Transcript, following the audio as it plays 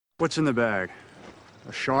What's in the bag?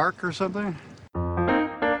 A shark or something?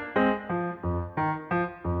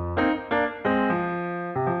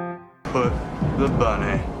 Put the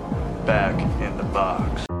bunny back in the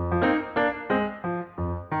box.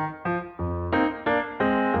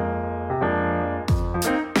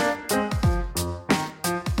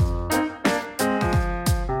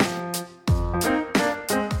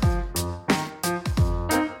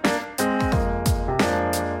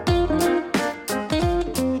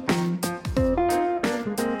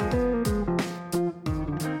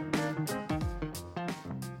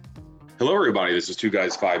 Hello, everybody. This is Two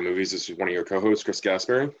Guys, Five Movies. This is one of your co-hosts, Chris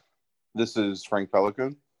Gaspari. This is Frank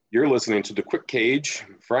Pelican. You're listening to The Quick Cage.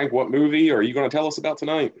 Frank, what movie are you going to tell us about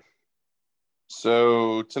tonight?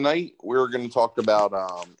 So tonight we're going to talk about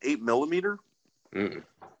 8mm.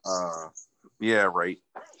 Yeah, right.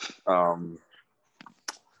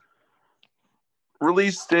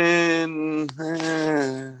 Released in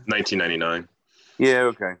 1999.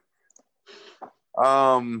 Yeah, okay.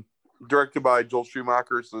 Directed by Joel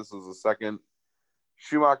Schumacher. So this is the second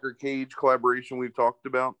Schumacher Cage collaboration we've talked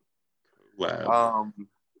about. Wow.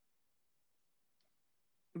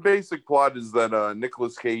 Basic plot is that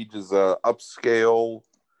Nicolas Cage is a upscale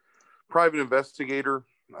private investigator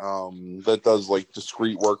that does like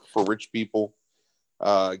discreet work for rich people.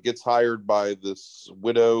 Gets hired by this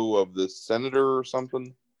widow of this senator or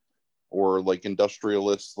something, or like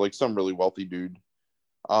industrialist, like some really wealthy dude,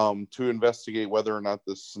 to investigate whether or not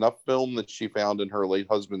this snuff film that she found in her late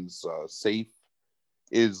husband's safe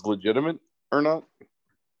is legitimate or not.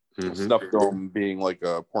 Mm-hmm. Snuff film being like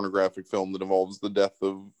a pornographic film that involves the death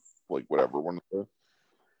of like whatever one of the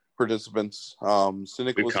participants. So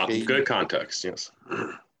Nicolas Cage, good context, yes.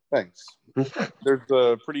 Thanks. There's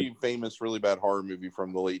a pretty famous, really bad horror movie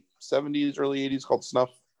from the late 70s, early 80s called Snuff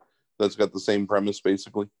that's got the same premise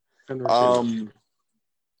basically. That's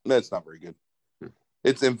not very good.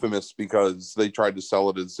 It's infamous because they tried to sell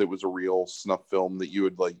it as it was a real snuff film that you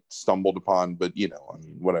had like stumbled upon, but you know, I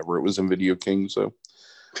mean, whatever. It was in Video King, so.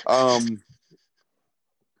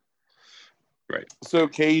 Right. So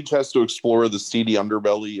Cage has to explore the seedy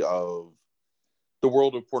underbelly of the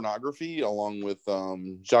world of pornography, along with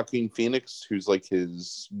Joaquin Phoenix, who's like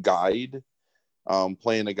his guide,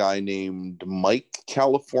 playing a guy named Mike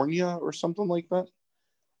California or something like that.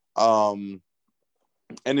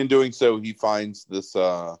 And in doing so, he finds this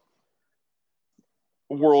world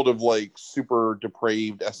of like super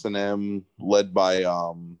depraved S&M led by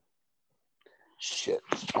shit.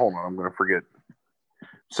 Hold on, I'm gonna forget.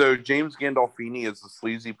 So James Gandolfini is the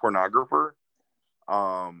sleazy pornographer.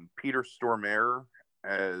 Peter Stormare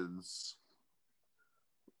as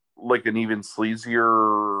like an even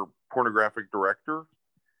sleazier pornographic director,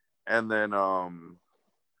 and then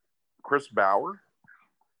Chris Bauer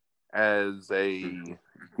as a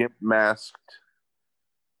gimp masked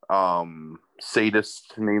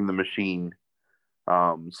sadist named the Machine.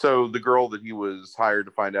 So the girl that he was hired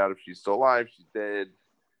to find out if she's still alive, she's dead.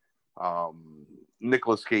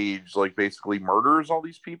 Nicolas Cage like basically murders all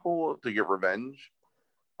these people to get revenge,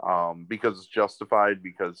 because it's justified,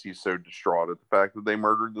 because he's so distraught at the fact that they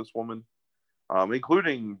murdered this woman,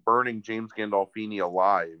 including burning James Gandolfini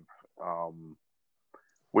alive,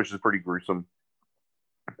 which is pretty gruesome.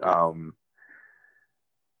 And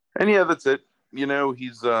yeah, that's it. You know,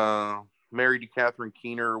 he's married to Catherine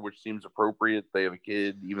Keener, which seems appropriate. They have a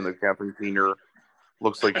kid, even though Catherine Keener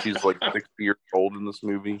looks like she's like 60 years old in this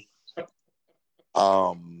movie.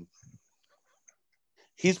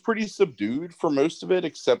 He's pretty subdued for most of it,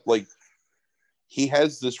 except like he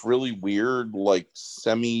has this really weird, like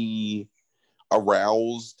semi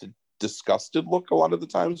aroused, disgusted look a lot of the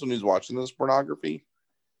times when he's watching this pornography.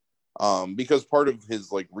 Because part of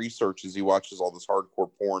his like research is he watches all this hardcore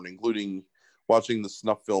porn, including watching the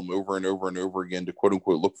snuff film over and over and over again to quote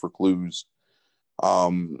unquote look for clues.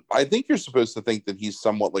 I think you're supposed to think that he's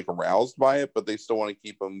somewhat like aroused by it, but they still want to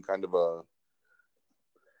keep him kind of a,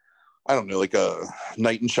 I don't know, like a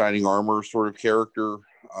knight in shining armor sort of character.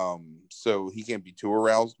 So he can't be too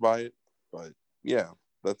aroused by it. But yeah,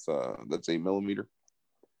 that's 8mm.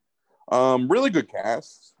 Really good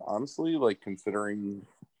cast, honestly, like considering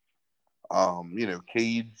you know,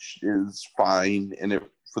 Cage is fine in it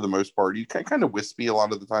for the most part. He's kind of wispy a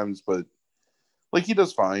lot of the times, but like he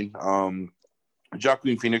does fine.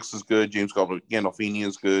 Joaquin Phoenix is good. James Gandolfini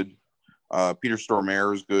is good. Peter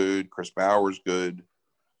Stormare is good. Chris Bauer is good.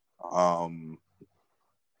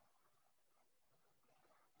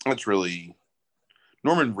 That's really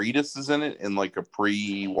Norman Reedus is in it in like a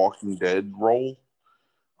pre-Walking Dead role,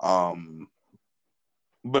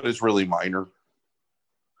 but it's really minor.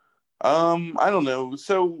 I don't know.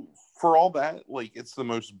 So for all that, like, it's the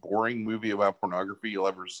most boring movie about pornography you'll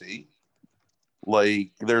ever see. Like,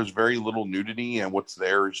 there's very little nudity, and what's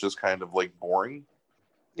there is just kind of like boring.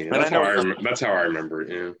 Yeah, And that's how I remember it.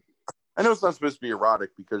 Yeah. I know it's not supposed to be erotic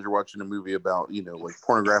because you're watching a movie about, like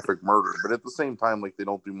pornographic murder, but at the same time, like, they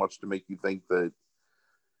don't do much to make you think that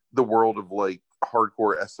the world of like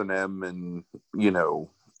hardcore S&M and,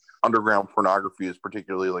 underground pornography is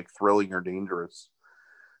particularly like thrilling or dangerous.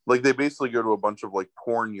 Like, they basically go to a bunch of like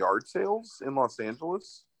porn yard sales in Los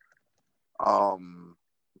Angeles,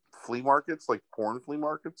 flea markets, like porn flea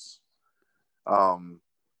markets, where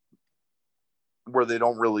they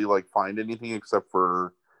don't really like find anything except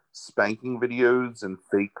for spanking videos and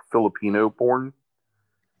fake Filipino porn,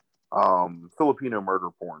 Filipino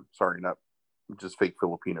murder porn. Sorry, not just fake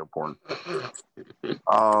Filipino porn.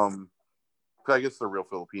 I guess they're real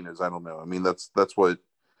Filipinos. I don't know. I mean, that's what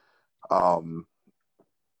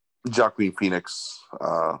Joaquin Phoenix,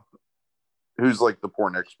 who's like the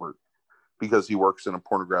porn expert, because he works in a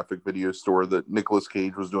pornographic video store that Nicolas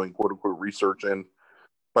Cage was doing quote unquote research in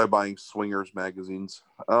by buying swingers magazines.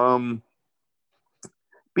 But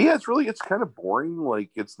yeah, it's kind of boring.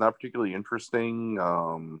 Like, it's not particularly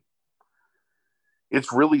interesting.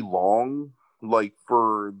 It's really long. Like,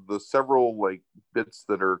 for the several like bits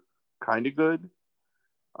that are kind of good,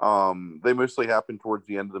 they mostly happen towards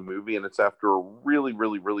the end of the movie, and it's after a really,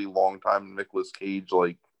 really, really long time. Nicolas Cage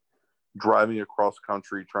like driving across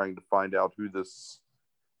country trying to find out who this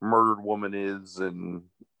murdered woman is, and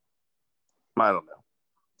I don't know.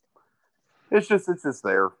 It's just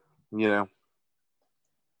there,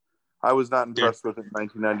 I was not impressed with it in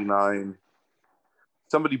 1999.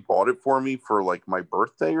 Somebody bought it for me for like my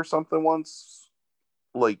birthday or something once,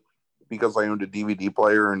 like, because I owned a DVD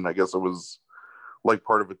player, and I guess it was like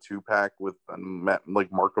part of a 2-pack with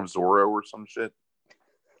like Mark of Zorro or some shit.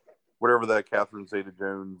 Whatever that Catherine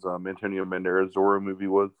Zeta-Jones, Antonio Banderas Zorro movie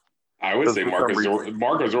was. I would say Mark of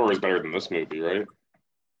Zorro is better than this movie, right?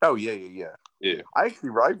 Oh, yeah. Yeah. I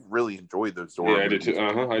really enjoyed those Zorro movies. I did too.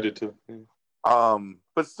 I did too. Yeah.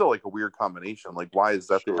 But still, like, a weird combination. Like, why is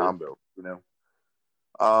that the combo?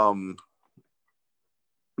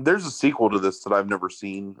 There's a sequel to this that I've never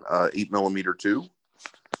seen, 8mm 2.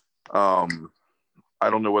 I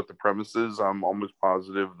don't know what the premise is. I'm almost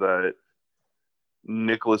positive that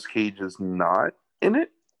Nicolas Cage is not in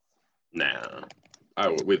it. Nah,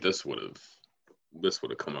 this would have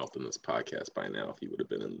come out in this podcast by now if he would have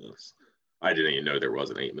been in this. I didn't even know there was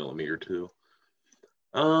an 8mm 2.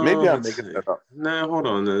 Maybe I'm making that up. Nah, hold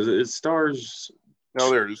on. It stars. No,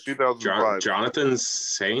 there it is. 2005. Jonathan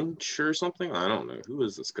Saint or something. I don't know. Who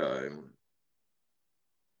is this guy?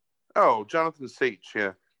 Oh, Jonathan Saint.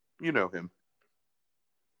 Yeah, you know him.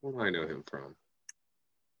 Where do I know him from?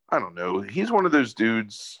 I don't know. He's one of those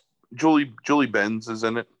dudes. Julie Benz is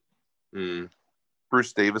in it.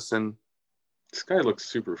 Bruce Davison. This guy looks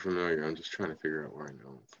super familiar. I'm just trying to figure out where I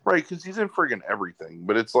know him. Right, because he's in friggin' everything,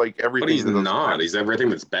 but it's like everything. But he's not. He's everything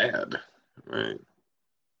that's bad. Right.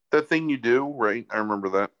 That Thing You Do, right? I remember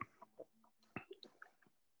that.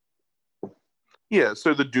 Yeah,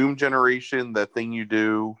 so the Doom Generation, That Thing You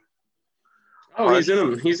Do. Oh, he's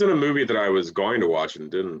in a movie that I was going to watch and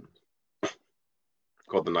didn't.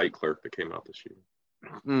 Called The Night Clerk that came out this year.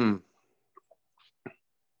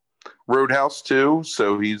 Roadhouse 2,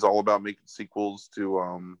 so he's all about making sequels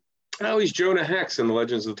to Oh, he's Jonah Hex in the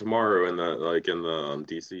Legends of Tomorrow in the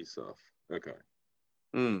DC stuff. Okay.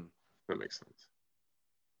 That makes sense.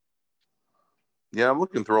 Yeah, I'm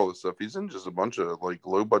looking through all this stuff. He's in just a bunch of like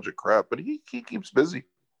low budget crap, but he keeps busy.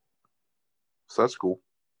 So that's cool.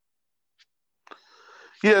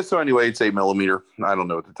 Yeah, so anyway, it's 8mm. I don't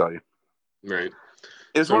know what to tell you. Right.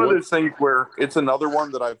 It's one of those things where it's another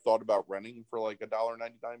one that I've thought about renting for like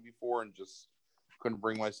 $1.99 before and just couldn't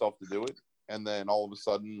bring myself to do it. And then all of a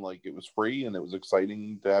sudden, like, it was free and it was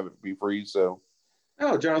exciting to have it be free. So,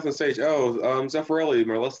 oh, Jonathan Sage. Oh, Zeffirelli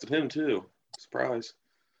molested him too. Surprise.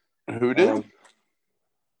 Who did?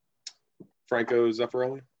 Franco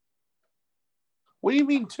Zeffirelli. What do you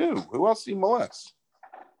mean too? Who else did he molest?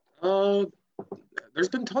 There's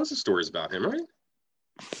been tons of stories about him, right?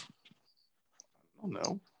 I don't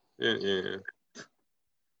know. Yeah.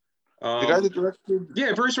 The guy that directed.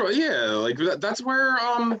 Yeah, Bruce. Yeah, like that's where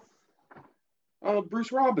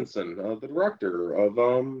Bruce Robinson, the director of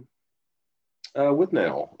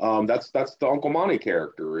Withnail. That's the Uncle Monty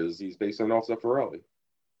character. He's based on Elsa Zeffirelli.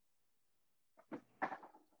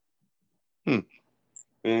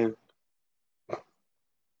 Yeah.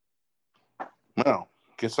 Well,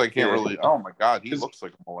 guess I can't really. Oh my God, he looks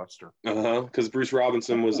like a molester. Because Bruce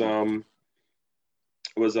Robinson was in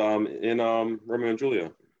Romeo and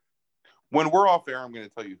Juliet. When we're off air, I'm going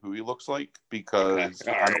to tell you who he looks like because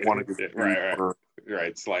Okay. All I don't right. want to get Right. for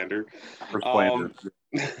Slander. slander.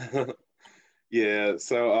 Yeah.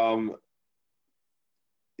 So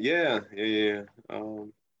yeah.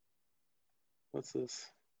 What's this?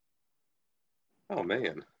 Oh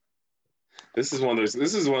man. This is one of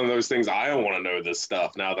those things I don't want to know this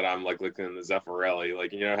stuff now that I'm like looking at the Zeffirelli.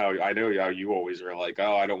 Like, you know how I know how you always are like,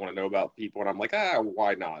 oh, I don't want to know about people, and I'm like,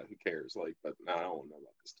 why not? Who cares? Like, but no, I don't want to know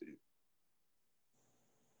about this dude.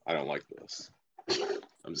 I don't like this.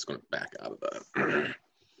 I'm just going to back out of that.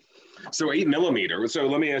 So 8mm. So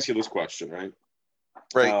let me ask you this question, right?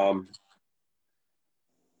 Right.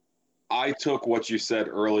 I took what you said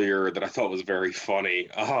earlier that I thought was very funny.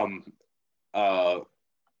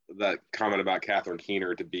 That comment about Catherine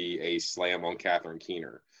Keener to be a slam on Catherine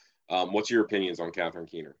Keener. What's your opinions on Catherine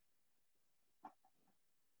Keener?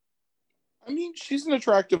 I mean, she's an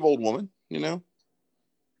attractive old woman, you know,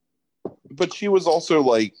 but she was also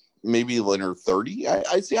like maybe in her 30s.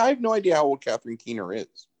 I see. I have no idea how old Catherine Keener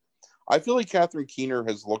is. I feel like Catherine Keener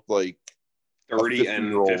has looked like 30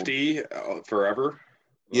 and 50 forever.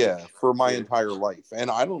 Yeah, for my entire life.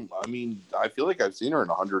 And I feel like I've seen her in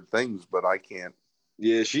 100 things, but I can't.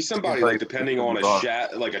 Yeah, she's somebody like depending on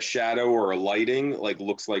a shadow or a lighting, like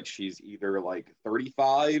looks like she's either like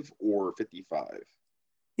 35 or 55.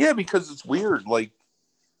 Yeah, because it's weird. Like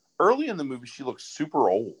early in the movie, she looks super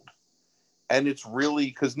old. And it's really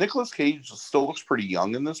because Nicolas Cage still looks pretty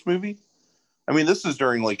young in this movie. I mean, this is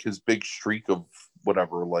during like his big streak of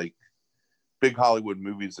whatever, like big Hollywood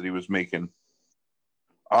movies that he was making.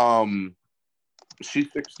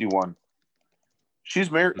 She's 61.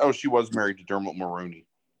 She's married. Oh, she was married to Dermot Mulroney.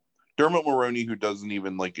 Dermot Mulroney, who doesn't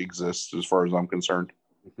even like exist as far as I'm concerned.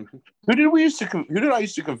 Who did I used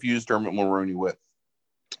to confuse Dermot Mulroney with?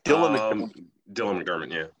 Dylan McDermott. Dylan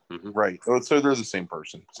McDermott, yeah. Mm-hmm. Right. So they're the same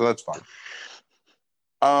person. So that's fine.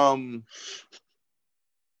 I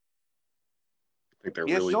think they're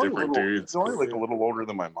really different dudes. She's only like a little older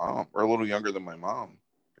than my mom, or a little younger than my mom.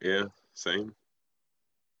 Yeah, same.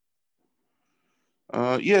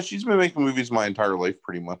 Yeah, she's been making movies my entire life,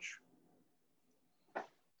 pretty much.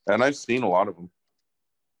 And I've seen a lot of them.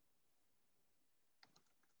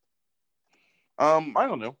 I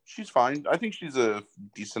don't know. She's fine. I think she's a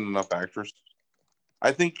decent enough actress.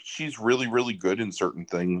 I think she's really, really good in certain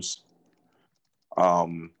things.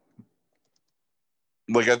 Like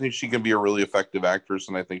I think she can be a really effective actress,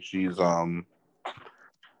 and I think she's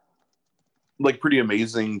like pretty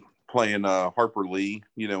amazing playing Harper Lee,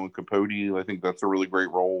 you know, in Capote. I think that's a really great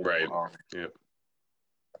role. Right. Yeah.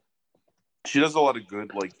 She does a lot of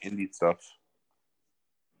good like indie stuff.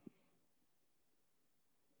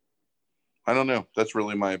 I don't know. That's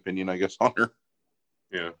really my opinion, I guess, on her.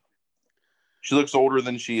 Yeah. She looks older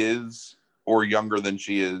than she is or younger than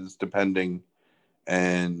she is, depending.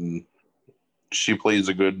 And she plays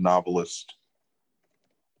a good novelist.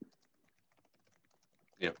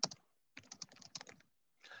 Yeah.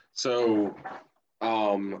 So,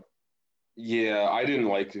 yeah, I didn't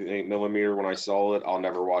like 8mm when I saw it. I'll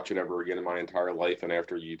never watch it ever again in my entire life. And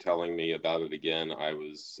after you telling me about it again, I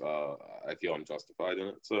feel unjustified in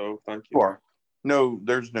it. So thank you. Sure. No,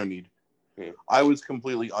 there's no need. Yeah. I was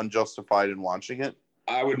completely unjustified in watching it.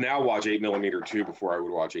 I would now watch 8mm too before I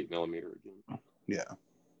would watch 8mm again. Yeah.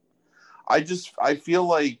 I feel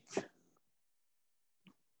like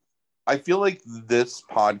this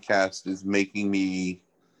podcast is making me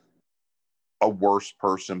a worse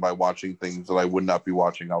person by watching things that I would not be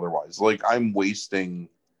watching otherwise. Like I'm wasting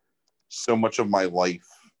so much of my life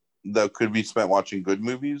that could be spent watching good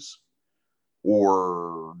movies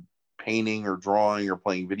or painting or drawing or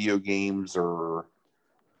playing video games or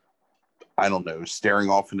I don't know, staring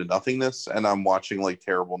off into nothingness, and I'm watching like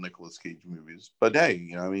terrible Nicolas Cage movies. But hey,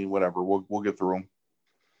 you know, I mean, whatever, we'll get through them.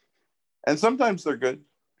 And sometimes they're good.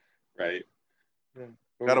 Right. Yeah.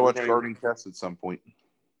 Got to watch Guarding Tess at some point.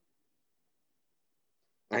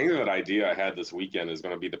 I think that idea I had this weekend is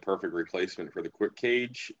going to be the perfect replacement for the Quick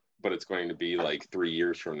Cage, but it's going to be like 3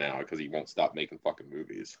 years from now because he won't stop making fucking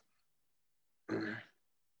movies.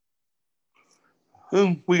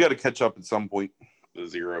 We got to catch up at some point. The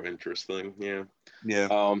zero interest thing, yeah.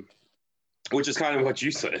 Yeah. Which is kind of what you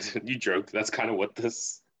said. You joked. That's kind of what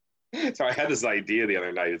this. So I had this idea the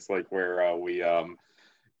other night. It's like where we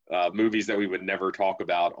movies that we would never talk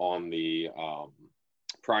about on the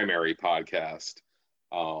primary podcast,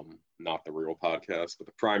 not the real podcast, but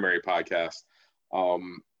the primary podcast.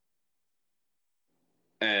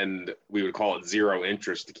 And we would call it zero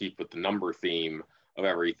interest to keep with the number theme of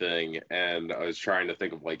everything. And I was trying to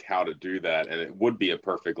think of like how to do that. And it would be a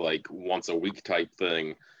perfect like once a week type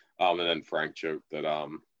thing. And then Frank joked that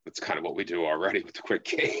That's kind of what we do already with the Quick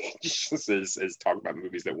Cage, is talk about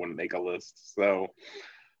movies that wouldn't make a list. So,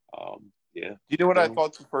 yeah. You know what I So,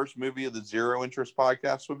 thought the first movie of the Zero Interest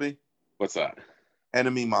podcast would be? what's that?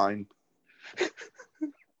 Enemy Mine.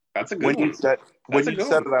 That's a good one. When you said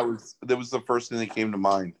it, that was the first thing that came to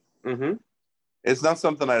mind. Mm-hmm. It's not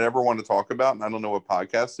something I'd ever want to talk about, and I don't know what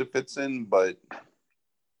podcast it fits in, but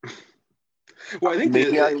well, I think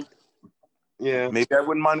maybe I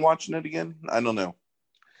wouldn't mind watching it again. I don't know.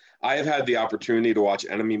 I have had the opportunity to watch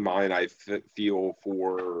Enemy Mine. I feel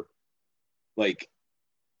for like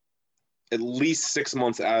at least 6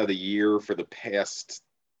 months out of the year for the past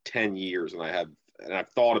 10 years, and I've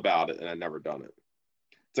thought about it, and I've never done it.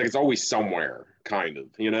 It's like it's always somewhere, kind of,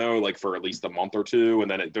 like for at least a month or two, and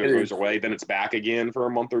then it goes away. Then it's back again for a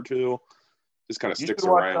month or two. Just kind of sticks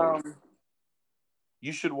around.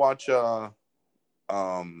 You should watch Last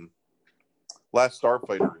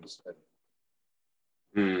Starfighter instead.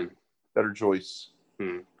 Better choice.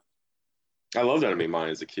 I loved Enemy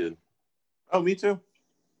Mine as a kid. Oh, me too.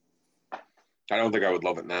 I don't think I would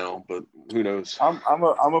love it now, but who knows? I'm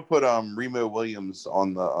gonna put Remo Williams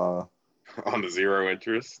on the on the Zero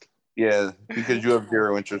Interest. Yeah, because you have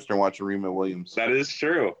zero interest in watching Remo Williams. That is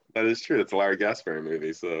true. It's a Larry Gaspari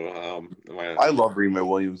movie. So I love Remo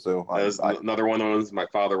Williams though. That was another one of those my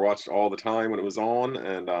father watched all the time when it was on,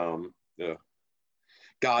 and yeah.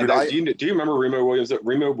 God, dude, do you remember Remo Williams?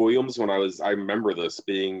 Remo Williams, when I remember this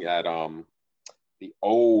being at the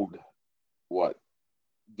old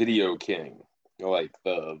Video King, like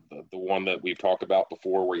the one that we've talked about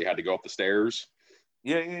before, where you had to go up the stairs.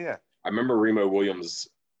 Yeah. I remember Remo Williams,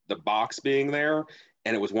 the box being there,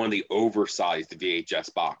 and it was one of the oversized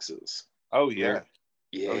VHS boxes. Oh yeah.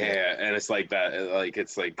 Yeah, and it's like that,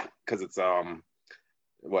 because it's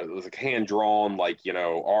it was like hand drawn,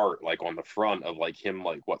 art, like on the front of like him,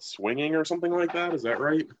 swinging or something like that. Is that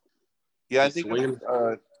right? Yeah, I think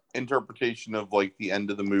it's interpretation of like the end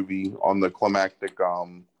of the movie on the climactic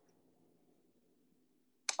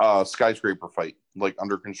skyscraper fight, like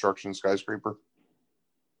under construction skyscraper.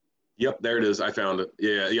 Yep, there it is. I found it.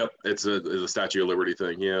 Yeah, yep. It's a Statue of Liberty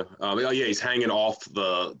thing. Yeah. He's hanging off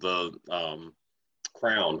the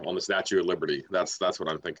crown on the Statue of Liberty. That's what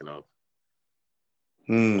I'm thinking of.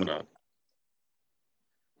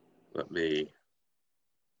 Let me.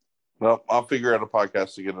 Well, I'll figure out a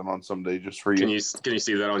podcast to get it on someday just for you. Can you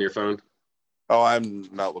see that on your phone? Oh, I'm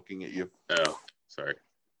not looking at you. Oh, sorry.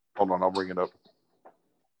 Hold on, I'll bring it up.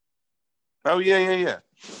 Oh yeah.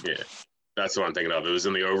 Yeah, that's what I'm thinking of. It was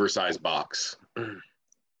in the oversized box.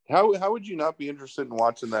 How would you not be interested in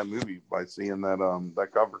watching that movie by seeing that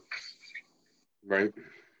cover? Right.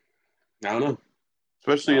 I don't know.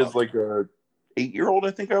 Especially as like a 8-year-old,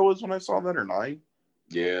 I think I was when I saw that, or 9.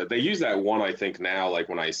 Yeah, they use that one, I think, now. Like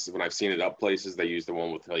when I've seen it up places, they use the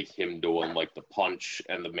one with like him doing like the punch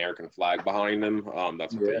and the American flag behind him.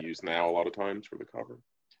 That's what they use now a lot of times for the cover.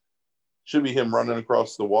 Should be him running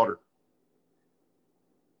across the water.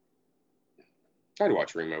 I'd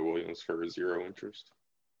watch Remo Williams for Zero Interest.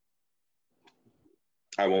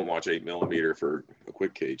 I won't watch 8mm for a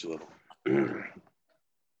Quick Cage little.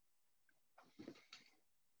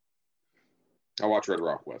 I'll watch Red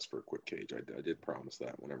Rock West for a Quick Cage. I did promise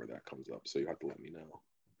that whenever that comes up, so you have to let me know.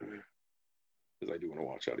 Because I do want to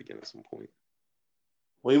watch that again at some point.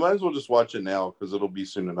 Well, you might as well just watch it now, because it'll be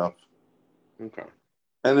soon enough. Okay.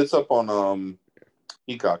 And it's up on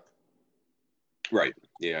Peacock. Right.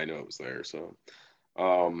 Yeah, I know it was there. So,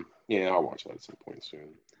 I'll watch that at some point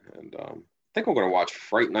soon. And I think I'm going to watch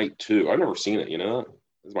Fright Night 2. I've never seen it, you know that?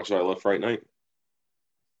 As much as I love Fright Night.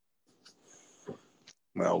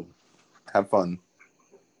 Well, have fun.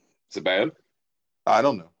 Is it bad? I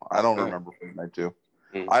don't know. I don't remember Fright Night 2.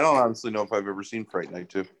 I don't honestly know if I've ever seen Fright Night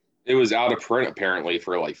 2. It was out of print apparently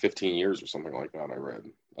for like 15 years or something like that, I read.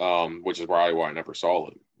 Which is why I never saw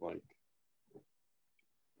it.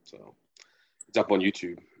 So it's up on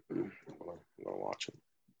YouTube. I'm gonna watch it.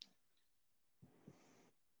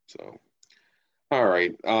 So all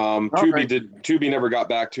right. Tubi never got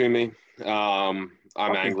back to me. I'm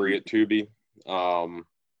angry at Tubi. I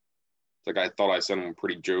thought I sent them a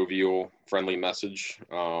pretty jovial, friendly message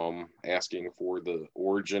asking for the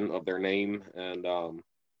origin of their name, and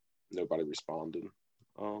nobody responded.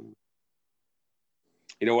 You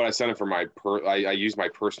know what? I sent it from I used my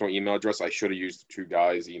personal email address. I should have used the two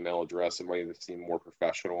guys' email address. It might have seemed more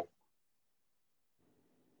professional.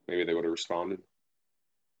 Maybe they would have responded.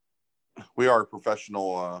 We are a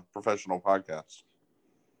professional podcast.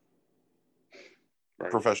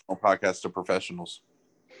 Right. Professional podcast to professionals.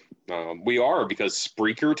 We are, because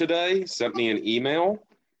Spreaker today sent me an email.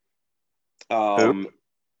 Who?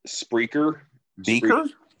 Spreaker. Beaker?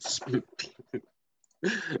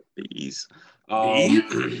 Bees.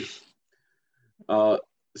 Bees?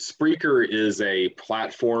 Spreaker is a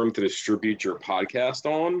platform to distribute your podcast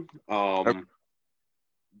on.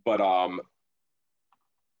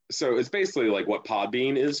 So it's basically like what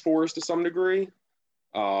Podbean is for us to some degree,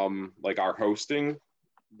 like our hosting.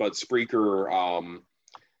 But Spreaker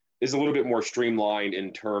is a little bit more streamlined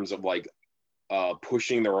in terms of like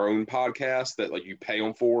pushing their own podcast that like you pay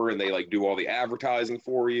them for, and they like do all the advertising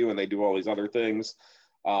for you, and they do all these other things.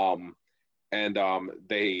 They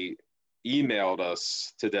emailed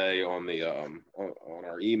us today on the on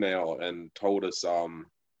our email and told us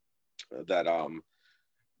that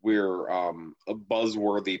we're a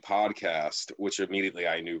buzzworthy podcast, which immediately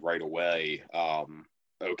I knew right away.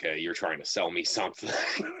 Okay, you're trying to sell me something,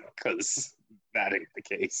 because that ain't the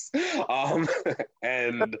case.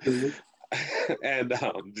 And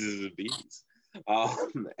this is bees.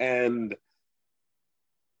 And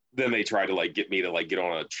then they try to like get me to like get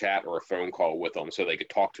on a chat or a phone call with them so they could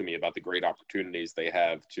talk to me about the great opportunities they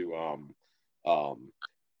have to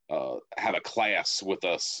have a class with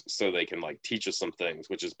us so they can like teach us some things,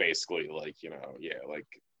 which is basically like, like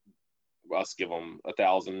us give them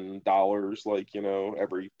 $1,000 like,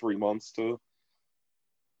 every 3 months to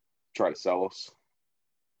try to sell us.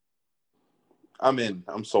 I'm in.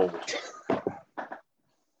 I'm sold.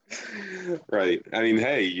 Right. I mean,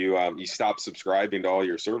 hey, you stop subscribing to all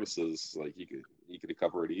your services, like you could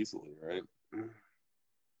cover it easily, right?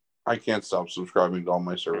 I can't stop subscribing to all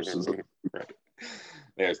my services. Right.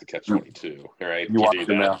 There's the catch-22. All right.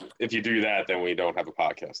 If you do that, then we don't have a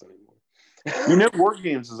podcast anymore. War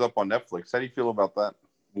Games is up on Netflix. How do you feel about that?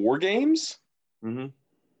 War Games? Mm-hmm.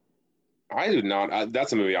 I do not.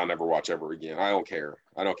 That's a movie I'll never watch ever again. I don't care.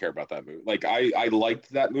 I don't care about that movie. Like I liked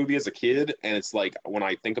that movie as a kid, and it's like when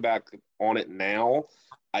I think back on it now,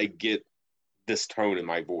 I get this tone in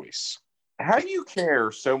my voice. How do you care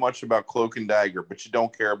so much about Cloak and Dagger, but you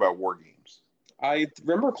don't care about War Games? I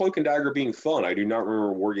remember Cloak and Dagger being fun. I do not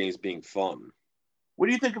remember War Games being fun. What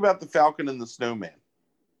do you think about The Falcon and the Snowman?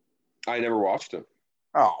 I never watched it.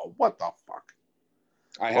 Oh, what the fuck!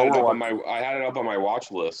 I had it up on my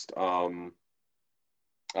watch list. During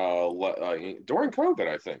COVID,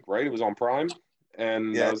 I think, right? It was on Prime,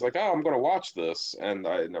 and I was like, "Oh, I'm going to watch this," and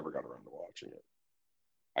I never got around to watching it.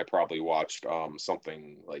 I probably watched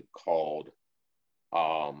something like called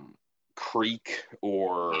Creek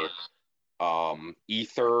or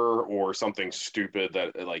Ether or something stupid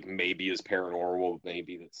that like maybe is paranormal,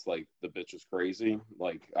 maybe that's like the bitch is crazy.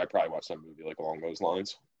 Like I probably watched some movie like along those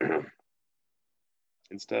lines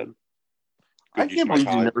instead. I can't believe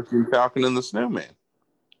you've never seen Falcon and the Snowman.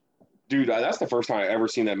 Dude, that's the first time I ever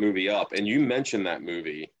seen that movie up. And you mentioned that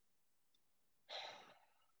movie.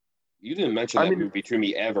 You didn't mention that movie to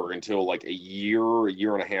me ever until like a year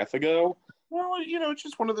and a half ago. Well, it's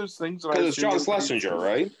just one of those things. Because it's John Schlesinger,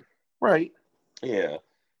 right? Right. Yeah.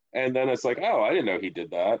 And then it's like, oh, I didn't know he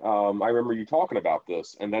did that. I remember you talking about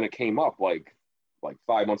this. And then it came up like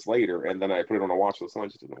 5 months later. And then I put it on a watch list and I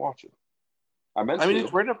just didn't watch it.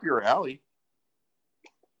 It's right up your alley.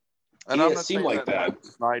 And yeah, I'm it not seemed like that.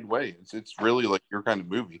 Snide way. It's really like your kind of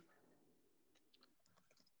movie.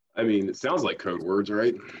 I mean, it sounds like code words,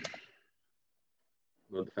 right?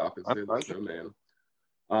 What the Falcons do? Oh, man.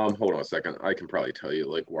 Hold on a second. I can probably tell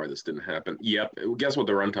you like why this didn't happen. Yep. Guess what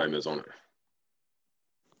the runtime is on it?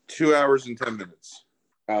 2 hours and 10 minutes.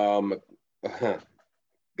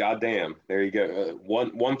 Goddamn. There you go.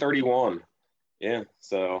 131. Yeah.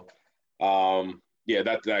 So, yeah,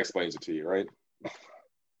 that explains it to you, right?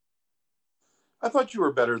 I thought you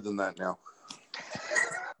were better than that now.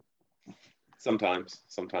 Sometimes.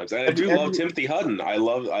 And I do love Timothy Hutton. I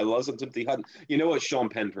love some Timothy Hutton. You know what? Sean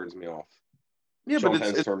Penn turns me off. Yeah, Sean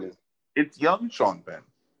but it's young Sean Penn.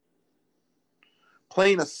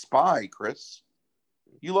 Playing a spy, Chris.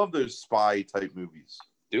 You love those spy type movies.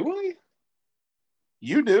 Do I?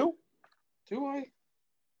 You do? Do I?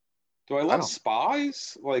 Do I love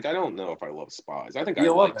spies? Like, I don't know if I love spies. I think I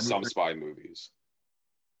like some spy movies.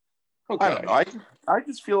 Okay. I don't know. I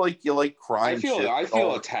just feel like you like crime. I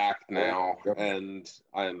feel attacked now, and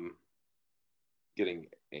I'm getting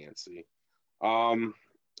antsy.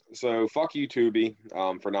 So fuck you, Tubi,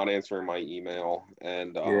 for not answering my email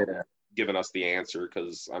and giving us the answer,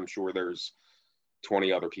 because I'm sure there's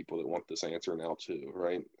 20 other people that want this answer now too,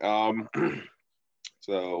 right?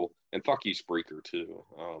 So, and fuck you, Spreaker, too.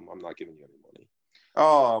 I'm not giving you any money.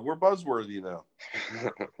 Oh, we're buzzworthy though.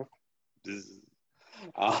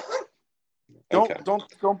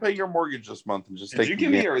 Don't pay your mortgage this month and just Did you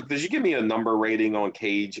give me a number rating on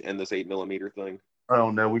Cage and this 8mm thing?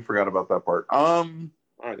 Oh no, we forgot about that part. I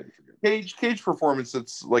didn't forget. Cage performance,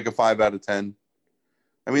 it's like a 5 out of 10.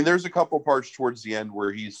 I mean, there's a couple parts towards the end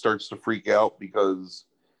where he starts to freak out because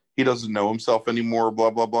he doesn't know himself anymore,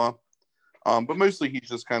 blah, blah, blah. But mostly he's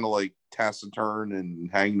just kind of like taciturn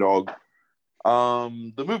and hangdog.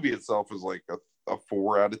 The movie itself is like a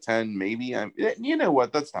 4 out of 10, maybe. You know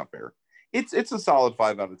what? That's not fair. It's a solid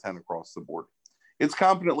 5 out of 10 across the board. It's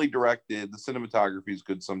competently directed. The cinematography is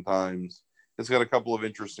good sometimes. It's got a couple of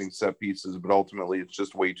interesting set pieces, but ultimately it's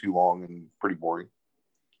just way too long and pretty boring.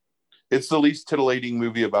 It's the least titillating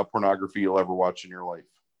movie about pornography you'll ever watch in your life.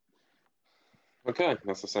 Okay,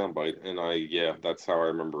 that's a soundbite, and that's how I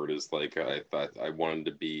remember it. Is like I thought I wanted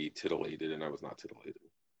to be titillated, and I was not titillated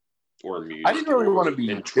or amused. I didn't really want to be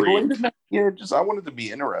intrigued. titillated. Yeah, just I wanted to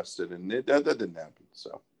be interested, and that didn't happen.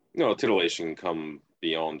 So, no, titillation can come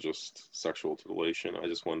beyond just sexual titillation. I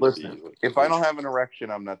just wanted listen, to be. Like, if I don't have an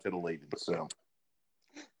erection, I'm not titillated. So.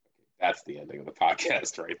 That's the ending of the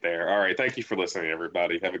podcast right there. All right. Thank you for listening,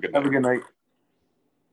 everybody. Have a good night. Have a good night.